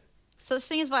get it. Such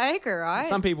thing as Viagra, right?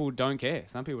 Some people don't care.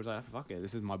 Some people are like, fuck it.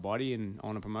 This is my body, and I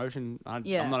want a promotion. I'm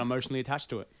not emotionally attached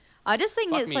to it. I just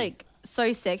think it's like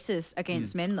so sexist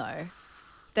against men though,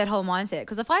 that whole mindset.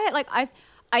 Because if I had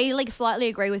I slightly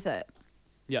agree with it.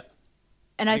 Yeah.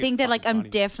 And I think that like I'm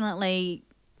definitely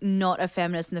not a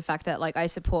feminist in the fact that like I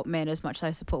support men as much as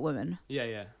I support women. Yeah,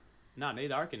 yeah. No,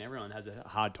 neither. I reckon everyone has a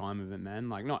hard time with it, man.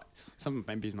 Like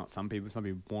maybe not some people. Some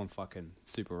people born fucking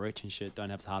super rich and shit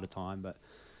don't have as hard a time, but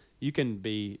you can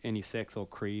be any sex or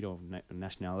creed or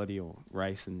nationality or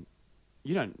race and.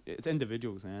 It's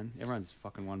individuals, man. Everyone's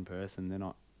fucking one person. They're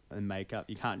not in makeup.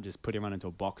 You can't just put everyone into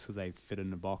a box because they fit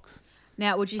in a box.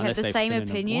 Now, would you have the same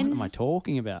opinion? What am I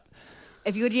talking about?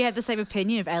 Would you have the same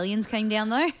opinion if aliens came down,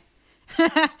 though?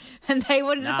 And they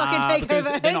wouldn't fucking take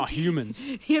over. They're not humans.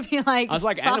 You'd be like, I was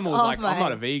like animals. Off, like, mate. I'm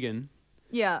not a vegan.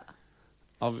 Yeah.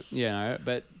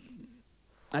 But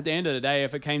at the end of the day,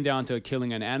 if it came down to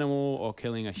killing an animal or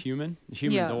killing a human's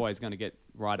always going to get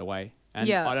right away. And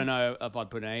I don't know if I'd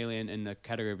put an alien in the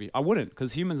category. I wouldn't,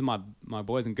 because humans are my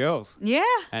boys and girls. Yeah.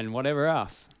 And whatever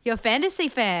else. Your fantasy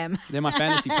fam. They're my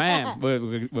fantasy fam.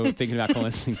 We're thinking about calling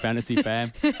this thing fantasy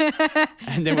fam.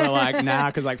 And then we're like, nah,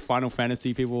 because like Final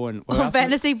Fantasy people and...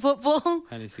 fantasy football.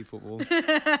 Fantasy football.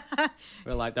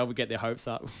 We're like, they'll get their hopes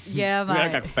up. Yeah, mate. We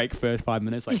had like fake first 5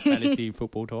 minutes, like fantasy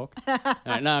football talk.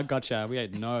 Like, nah, gotcha. We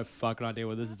had no fucking idea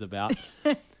what this is about.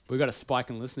 We got a spike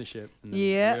in listenership. And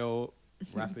real...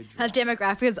 rapid Our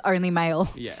demographic is only male.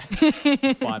 Yeah.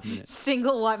 5 minutes.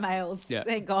 Single white males. Yeah.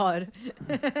 Thank God.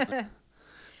 You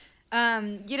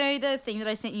know the thing that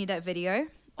I sent you that video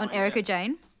on Erika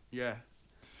Jane? Yeah.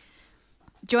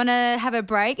 Do you want to have a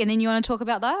break and then you want to talk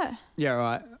about that? Yeah,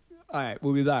 right. All right,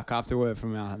 we'll be back after word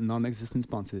from our non-existent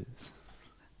sponsors.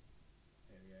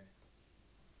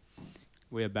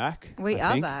 We're back. We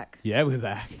are back. Yeah, we're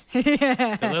back.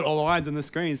 The little lines on the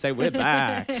screen say we're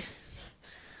back.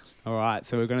 All right,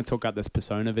 so we're going to talk about this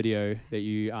persona video that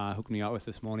you hooked me up with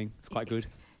this morning. It's quite good.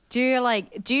 Do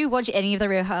you watch any of the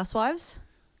Real Housewives?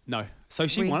 No. So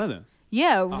she's one of them?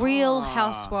 Yeah, Real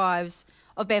Housewives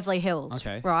of Beverly Hills.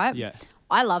 Okay. Right? Yeah.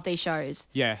 I love these shows.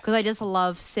 Yeah. Because I just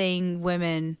love seeing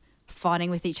women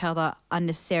fighting with each other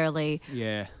unnecessarily.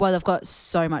 Yeah. While they've got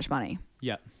so much money.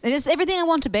 Yeah. And it's everything I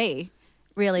want to be,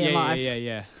 really, in life.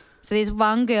 Yeah. So there's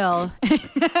one girl.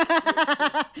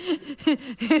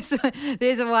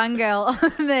 there's one girl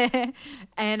on there,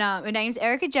 and her name's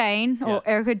Erika Jane, or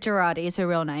Erika Girardi is her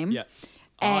real name. Yeah.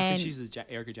 So she's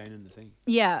Erika Jane in the thing.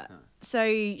 Yeah. Oh.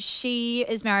 So she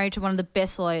is married to one of the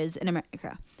best lawyers in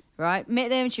America, right?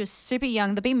 Met them, she was super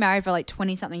young. They've been married for like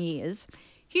 20-something years.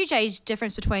 Huge age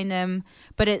difference between them,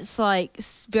 but it's like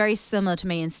very similar to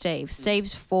me and Steve.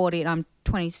 Steve's 40 and I'm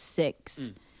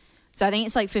 26. So I think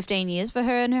it's like 15 years for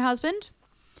her and her husband.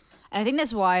 And I think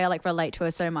that's why I like relate to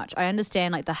her so much. I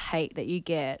understand like the hate that you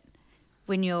get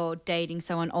when you're dating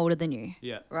someone older than you.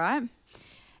 Yeah. Right?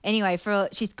 Anyway,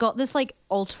 she's got this like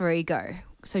alter ego.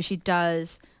 So she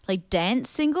does like dance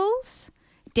singles,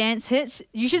 dance hits.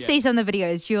 You should see some of the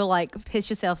videos. You'll like piss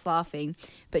yourself laughing.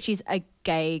 But she's a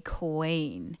gay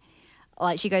queen.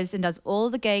 Like she goes and does all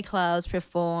the gay clubs,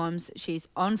 performs. She's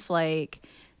on fleek,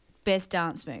 best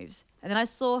dance moves. And then I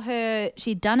saw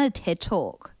she'd done a TED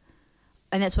Talk,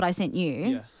 and that's what I sent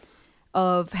you,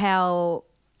 of how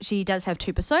she does have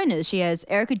two personas. She has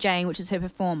Erika Jane, which is her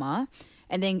performer,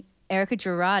 and then Erika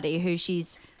Girardi, who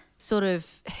she's sort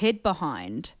of hid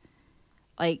behind,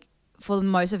 like, for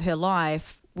most of her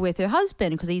life with her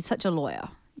husband, because he's such a lawyer,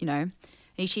 you know.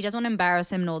 And she doesn't want to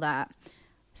embarrass him and all that.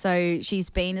 So she's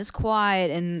been this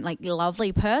quiet and, like,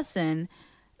 lovely person,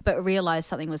 but realised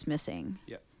something was missing.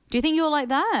 Yeah. Do you think you're like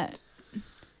that?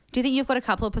 Do you think you've got a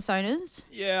couple of personas?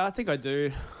 Yeah, I think I do.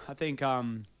 I think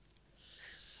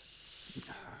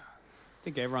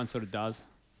everyone sort of does.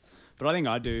 But I think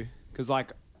I do. Because,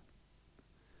 like,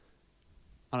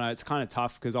 I don't know, it's kind of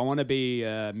tough because I want to be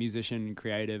a musician,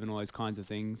 creative and all those kinds of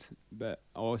things. But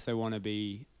I also want to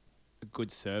be a good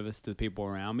service to the people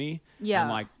around me. Yeah. And,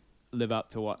 like, live up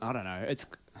to what, I don't know. It's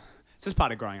just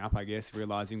part of growing up, I guess,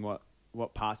 realising what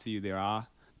parts of you there are.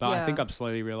 But I think I'm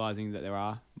slowly realising that there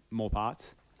are more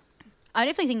parts. I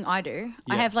definitely think I do.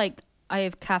 Yeah. I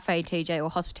have cafe TJ or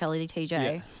hospitality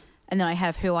TJ, and then I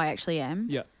have who I actually am.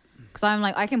 Yeah. Because I'm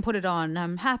like, I can put it on.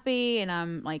 I'm happy, and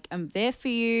I'm there for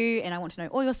you, and I want to know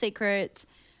all your secrets.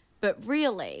 But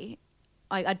really,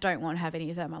 I don't want to have any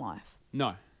of that in my life.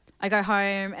 No. I go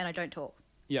home and I don't talk.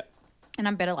 Yeah. And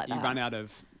I'm better like that. You run out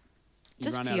of...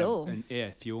 fuel.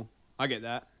 Fuel. I get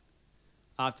that.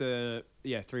 After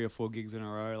 3 or 4 gigs in a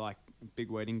row, like big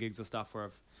wedding gigs or stuff where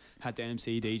I've had to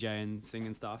MC, DJ and sing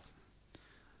and stuff,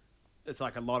 it's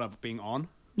like a lot of being on.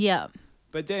 Yeah.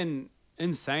 But then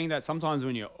in saying that, sometimes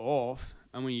when you're off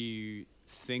and when you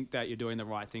think that you're doing the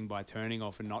right thing by turning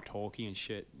off and not talking and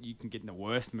shit, you can get in the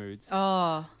worst moods.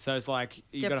 Oh. So it's like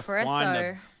you got to find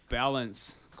the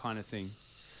balance kind of thing,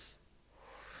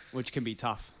 which can be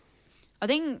tough. I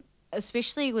think...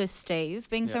 especially with Steve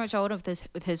being so much older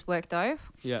with his work though.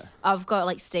 Yeah. I've got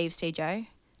like Steve's TJ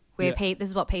where this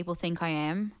is what people think I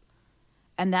am.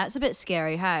 And that's a bit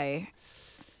scary, hey?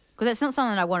 Because that's not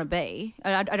something I want to be.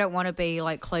 I don't want to be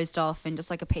like closed off and just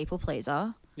like a people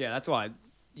pleaser. Yeah, that's why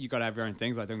you got to have your own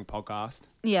things, like doing a podcast.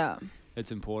 Yeah.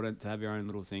 It's important to have your own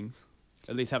little things.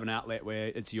 At least have an outlet where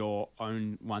it's your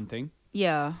own one thing.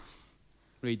 Yeah.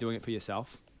 Really doing it for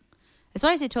yourself. That's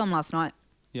what I said to him last night.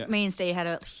 Yeah. Me and Steve had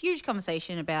a huge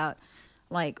conversation about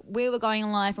like where we're going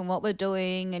in life and what we're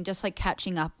doing and just like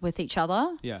catching up with each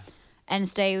other. Yeah. And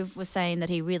Steve was saying that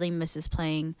he really misses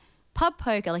playing pub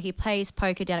poker. Like he plays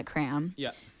poker down at Crown.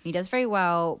 Yeah. He does very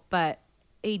well, but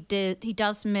he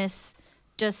does miss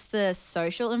just the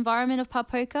social environment of pub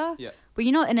poker. Yeah. But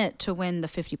you're not in it to win the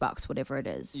 $50, whatever it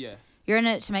is. Yeah. You're in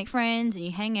it to make friends and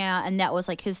you hang out, and that was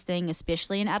like his thing,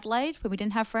 especially in Adelaide when we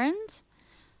didn't have friends.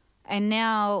 And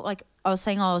now, like I was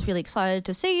saying, I was really excited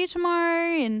to see you tomorrow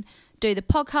and do the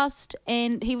podcast,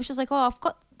 and he was just like, oh, I've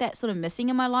got that sort of missing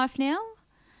in my life now.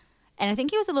 And I think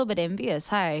he was a little bit envious,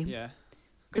 hey? Yeah.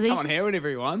 Because come on here whenever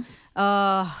he wants.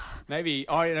 Maybe,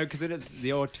 because then it's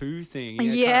the O2 thing.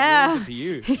 Yeah. Kind of for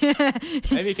you.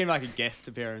 Maybe he can like a guest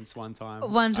appearance one time.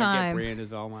 One I time. get Brian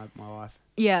as well, my wife.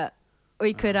 Yeah.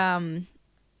 We could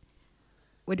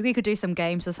we could do some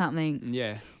games or something.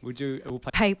 Yeah. We'll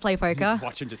play poker.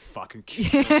 Watch him just fucking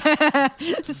kill us.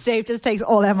 Steve just takes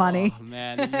all our money. Oh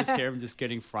man, you just hear him just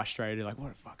getting frustrated, like,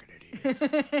 what a fucking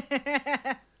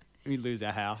idiot. We lose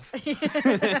our house.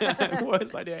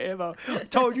 Worst idea ever. I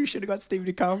told you should have got Steve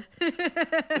to come.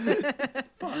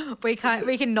 We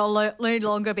can no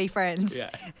longer be friends.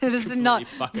 Yeah. This is not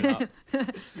fucking up.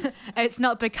 It's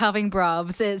not becoming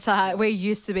bruvz. It's we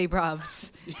used to be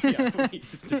bruvz. Yeah, we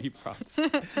used to be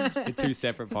bruvz. They're two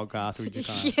separate podcasts. We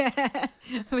just Yeah.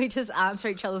 We just answer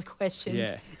each other's questions.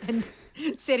 Yeah. And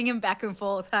setting them back and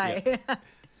forth, hey. Yeah.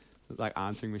 Like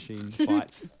answering machine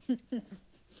fights.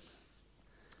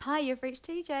 Hi, you've reached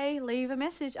TJ. Leave a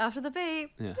message after the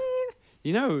beep. Yeah. Beep.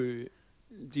 You know,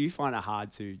 do you find it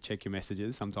hard to check your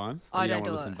messages sometimes? I you don't want do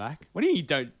to listen it. back? What do you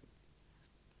don't?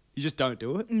 You just don't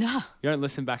do it? No. You don't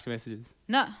listen back to messages?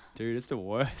 No. Dude, it's the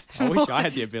worst. I wish I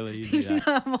had the ability to do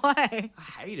that. Why? I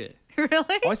hate it. Really?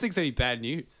 I always think it's going to be bad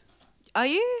news. Are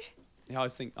you? Yeah, I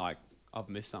always think, like, I've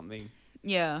missed something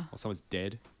Yeah. or someone's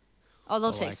dead. Oh,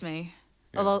 they'll Or text like- me.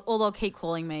 Yeah. Or they'll keep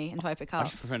calling me until I pick I up.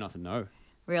 just prefer not to know.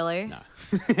 Really? No.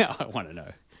 I want to know.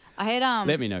 I had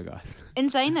Let me know, guys. in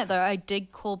saying that though, I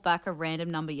did call back a random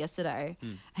number yesterday,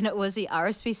 and it was the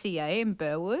RSPCA in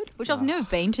Burwood, which I've never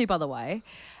been to, by the way.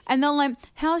 And they're like,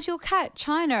 "How's your cat,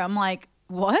 China?" I'm like,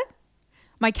 "What?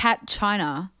 My cat,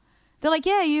 China?" They're like,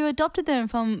 "Yeah, you adopted them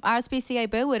from RSPCA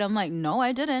Burwood." I'm like, "No,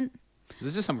 I didn't." Is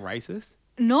this just some racist?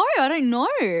 No, I don't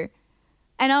know.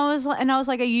 And I was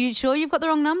like, "Are you sure you've got the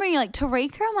wrong number?" And you're like,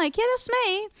 "Tarika?" I'm like, "Yeah, that's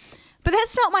me, but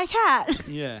that's not my cat."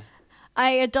 Yeah.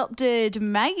 I adopted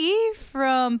Maggie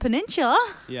from Peninsula.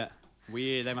 Yeah.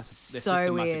 Weird. Their So system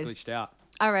must weird. have glitched out.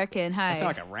 I reckon, hey. That's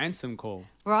like a ransom call.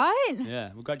 Right? Yeah.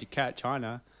 We got your cat,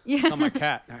 China. Yeah. It's not my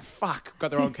cat. No, fuck.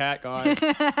 Got the wrong cat,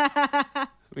 guys.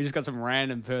 We just got some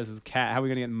random person's cat. How are we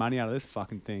going to get money out of this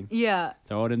fucking thing? Yeah.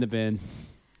 Throw it in the bin.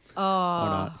 Oh. Or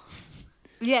not.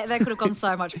 Yeah, that could have gone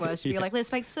so much worse. You'd Yeah. be like,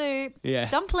 let's make soup. Yeah.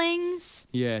 Dumplings.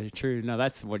 Yeah, true. No,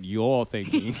 that's what you're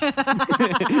thinking.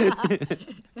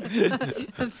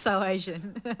 I'm so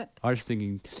Asian. I was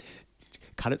thinking,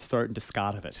 cut its throat and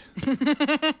discard of it.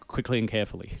 Quickly and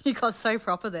carefully. You got so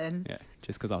proper then. Yeah,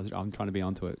 just because I'm trying to be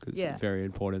onto it. Because Yeah. it's very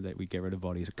important that we get rid of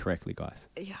bodies correctly, guys.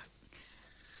 Yeah.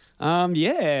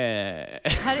 Yeah.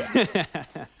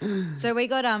 So we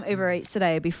got Uber Eats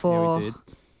today before Yeah, we did.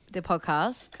 the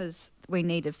podcast because we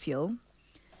needed fuel.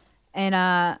 And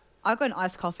I got an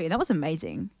iced coffee and that was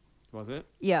amazing. Was it?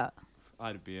 Yeah. I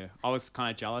had a beer. I was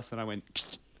kind of jealous, and I went,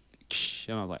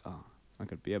 and I was like, oh, I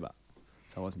got a beer, but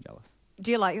so I wasn't jealous. Do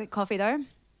you like the coffee though?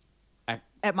 Ac-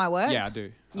 At my work? Yeah, I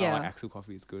do. Yeah. I like Axel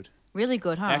coffee. It's good. Really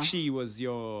good, huh? Actually, was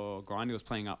your grinder was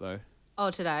playing up though? Oh,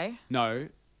 today? No,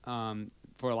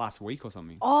 for last week or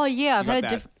something. Oh, yeah. I've You had got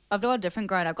that. I've got a different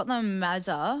grind. I've got the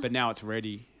Mazza. But now it's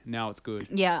ready. Now it's good.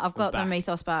 Yeah, I've got the back.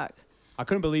 Mythos back. I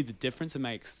couldn't believe the difference it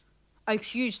makes. A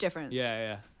huge difference.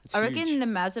 Yeah. It's I huge. reckon the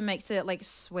Mazza makes it like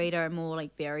sweeter and more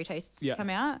like berry tastes Yeah. come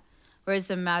out. Whereas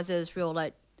the Mazza is real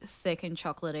like thick and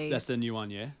chocolatey. That's the new one,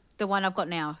 yeah? the one I've got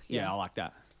now. Yeah, I like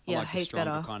that. Yeah, I like the heaps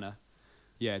stronger better. kind of.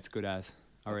 Yeah, it's good as.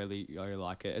 I really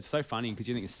like it. It's so funny because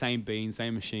you think the same bean,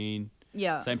 same machine,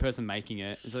 Yeah. same person making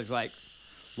it. So it's like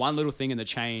one little thing in the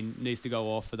chain needs to go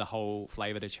off for the whole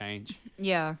flavor to change.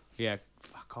 Yeah. Yeah,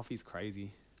 fuck, coffee's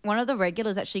crazy. One of the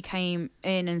regulars actually came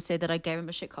in and said that I gave him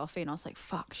a shit coffee, and I was like,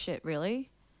 fuck, shit, really?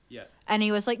 Yeah. And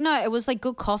he was like, no, it was like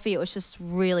good coffee. It was just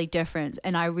really different.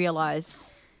 And I realized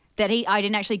that I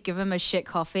didn't actually give him a shit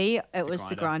coffee. It was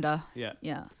the grinder. Yeah.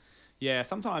 Yeah. Yeah,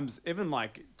 sometimes even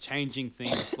like changing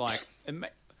things like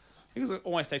it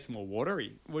almost tastes more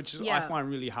watery, which I Yeah. find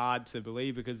really hard to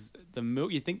believe because the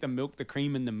milk, you think the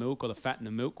cream in the milk or the fat in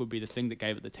the milk would be the thing that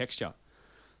gave it the texture.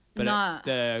 But Nah.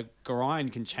 the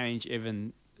grind can change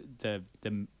even the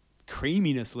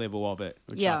creaminess level of it,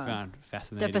 which Yeah. I found The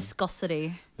fascinating.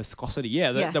 viscosity. Viscosity,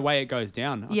 yeah, Yeah. the way it goes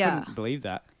down. I Yeah. couldn't believe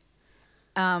that.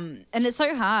 And it's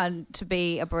so hard to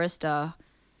be a barista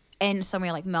in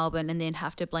somewhere like Melbourne and then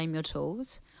have to blame your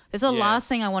tools. That's the Yeah. last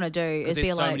thing I want to do Because is there's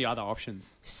be so like many other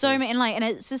options. so many, and like, and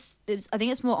it's just I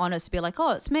think it's more honest to be like, oh,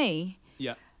 it's me.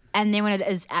 Yeah. And then when it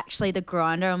is actually the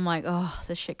grinder, I'm like, oh,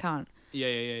 this shit can't.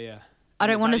 Yeah. I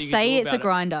don't want to say it's a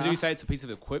grinder. Because if you say it's a piece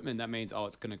of equipment, that means,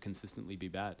 it's going to consistently be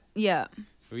bad. Yeah.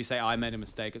 If you say I made a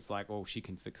mistake, it's like, well, she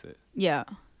can fix it. Yeah.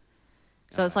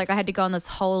 So it's like I had to go on this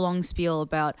whole long spiel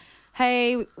about,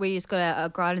 hey, we just got our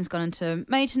grinder's gone into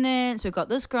maintenance. We've got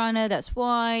this grinder. That's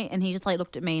why. And he just like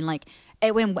looked at me and like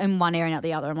it went in one ear and out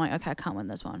the other. I'm like, okay, I can't win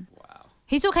this one. Wow.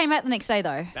 He still came out the next day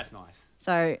though. That's nice.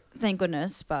 So thank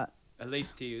goodness. But at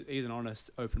least he's an honest,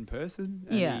 open person,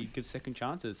 and he gives second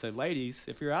chances. So ladies,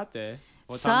 if you're out there,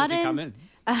 what time does he come in?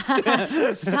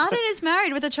 Sardin is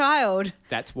married with a child.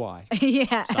 That's why.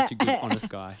 Yeah. Such a good, honest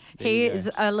guy. He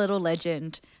is a little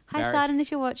legend. Hi, Barry. Sardin,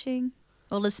 if you're watching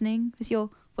or listening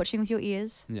watching with your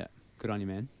ears. Yeah. Good on you,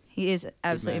 man. He is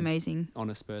absolutely amazing.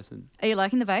 Honest person. Are you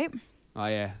liking the vape? Oh,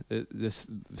 yeah. This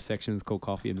section is called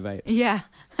Coffee and Vapes. Yeah.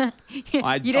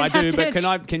 I do,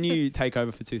 but can you take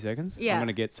over for 2 seconds? Yeah. I'm going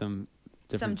to get some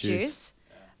different juice.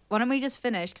 Why don't we just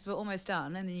finish because we're almost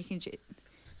done and then you can...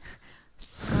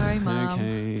 Sorry, Mum.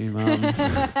 Okay,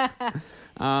 Mum.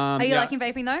 Are you liking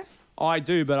vaping though? I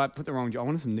do, but I put the wrong... I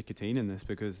wanted some nicotine in this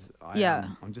because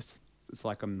I'm just... It's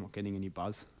like I'm not getting any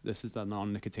buzz. This is the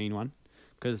non-nicotine one.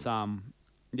 Because, I'm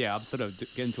sort of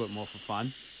getting into it more for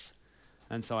fun.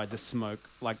 And so I just smoke,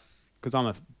 like... Because I'm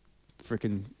a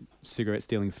freaking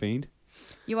cigarette-stealing fiend.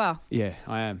 You are? Yeah,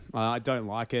 I am. I don't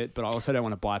like it, but I also don't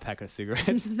want to buy a pack of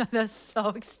cigarettes. No, they're so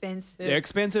expensive. They're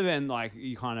expensive and, like,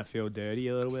 you kind of feel dirty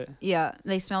a little bit. Yeah,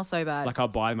 they smell so bad. Like, I'll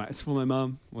buy it's for my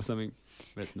mum or something.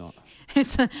 But it's not.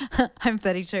 I'm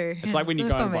 32. It's like when you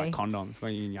go and buy condoms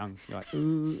when you're young. You're like,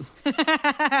 ooh.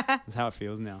 That's how it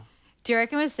feels now. Do you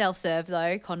reckon with self-serve,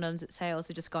 though, condoms at sales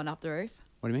have just gone up the roof?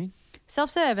 What do you mean?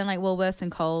 Self-serve and like Woolworths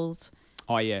and Coles.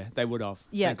 Oh, yeah, they would have.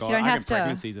 Yeah, because you don't have to.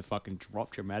 Pregnancies have fucking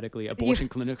dropped dramatically. Abortion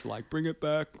clinics are like, bring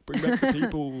back the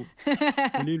people.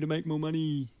 We need to make more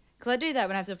money. Because I do that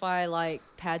when I have to buy like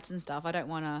pads and stuff. I don't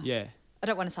want to. Yeah. I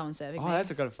don't want someone serving me. Oh,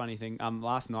 that's got a funny thing.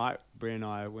 Last night, Bri and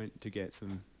I went to get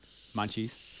some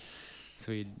munchies.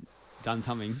 So we'd done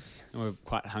something. And we were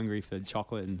quite hungry for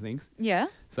chocolate and things. Yeah.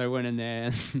 So I went in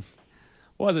there and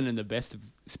wasn't in the best of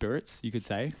spirits, you could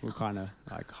say. We're kind of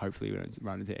like, hopefully we don't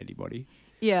run into anybody.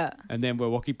 Yeah. And then we're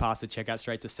walking past the checkout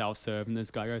straight to self-serve and this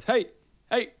guy goes, hey,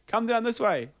 come down this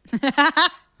way.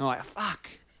 I'm like, fuck.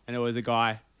 And it was a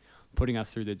guy putting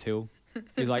us through the till.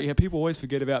 He's like, yeah, people always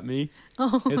forget about me.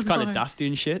 It's kind of dusty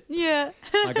and shit. Yeah.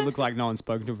 Like it looked like no one's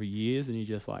spoken to him for years and he's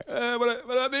just like, what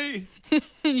about me?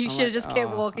 You should have just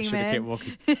kept walking, man. I should have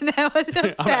kept walking. That was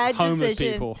a bad homeless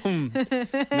decision.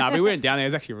 people. Nah, we went down there. He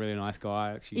was actually a really nice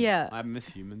guy. Actually, yeah. I miss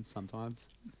humans sometimes.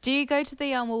 Do you go to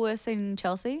the Woolworths in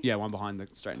Chelsea? Yeah, one behind the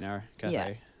Straight and Narrow Cafe.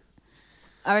 Yeah.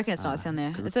 I reckon it's nice down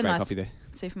there. It's a nice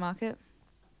supermarket.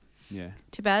 Yeah.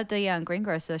 Too bad the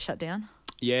greengrocer shut down.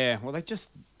 Yeah, well, they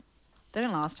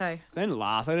didn't last, hey? They didn't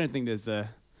last. I don't think there's I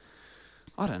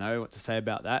don't know what to say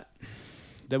about that.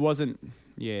 There wasn't,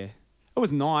 it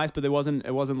was nice, but it wasn't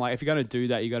like, if you're going to do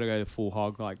that, you got to go the full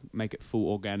hog, like make it full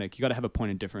organic. You got to have a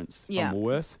point of difference from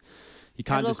Woolworths. You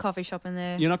can't a little coffee shop in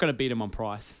there. You're not going to beat them on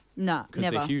price. No,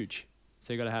 because they're huge.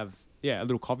 So you got to have, a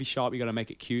little coffee shop. You got to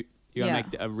make it cute. You got to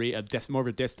make it more of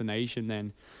a destination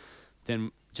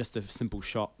than just a simple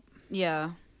shop.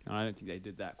 Yeah. And I don't think they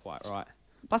did that quite right.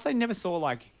 Plus, they never saw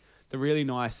like the really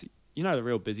nice, the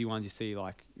real busy ones you see,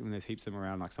 like when there's heaps of them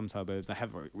around, like some suburbs, they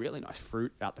have really nice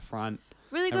fruit out the front.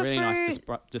 Really good really fruit.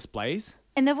 Nice displays.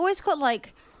 And they've always got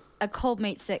like a cold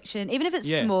meat section. Even if it's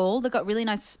small, they've got really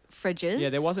nice fridges. Yeah,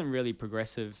 there wasn't really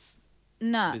progressive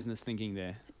business thinking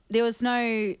there. There was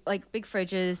no like big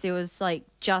fridges. There was like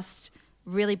just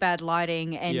really bad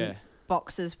lighting and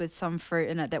boxes with some fruit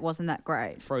in it that wasn't that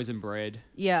great. Frozen bread.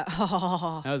 Yeah.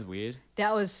 That was weird.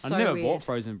 That was so weird. I never bought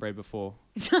frozen bread before.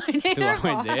 Until I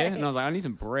went there and I was like, I need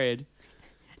some bread.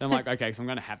 Then I'm like, okay, so I'm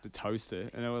going to have to toast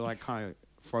it. And it was like kind of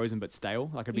frozen but stale.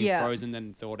 Like it'd be frozen,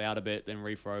 then thawed out a bit, then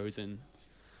refrozen.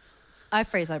 I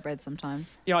freeze my bread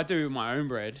sometimes. Yeah, I do my own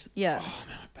bread. Yeah. Oh,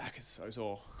 man, my back is so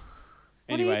sore.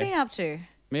 What have you been up to?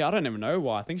 Me, I don't even know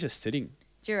why. I think it's just sitting.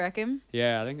 Do you reckon?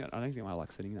 Yeah, I don't think I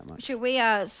like sitting that much. Should we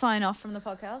sign off from the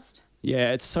podcast?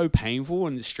 Yeah, it's so painful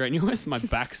and strenuous. My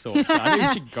back's sore. So I think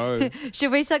we should go.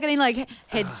 Should we start getting like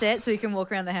headsets so we can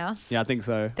walk around the house? Yeah, I think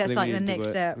so. That's like the next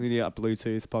step. We need a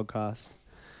Bluetooth podcast.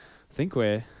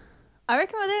 I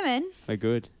reckon we're there, man. We're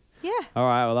good. Yeah. All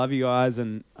right. I love you guys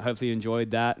and hopefully you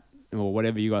enjoyed that or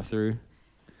whatever you got through.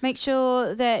 Make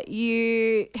sure that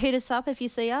you hit us up if you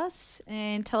see us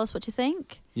and tell us what you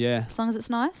think. Yeah. As long as it's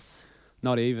nice.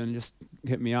 Not even. Just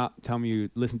hit me up. Tell me you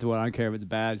listen to it. I don't care if it's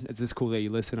bad. It's just cool that you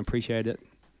listen. Appreciate it.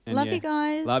 And love you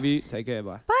guys. Love you. Take care.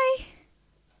 Bye. Bye.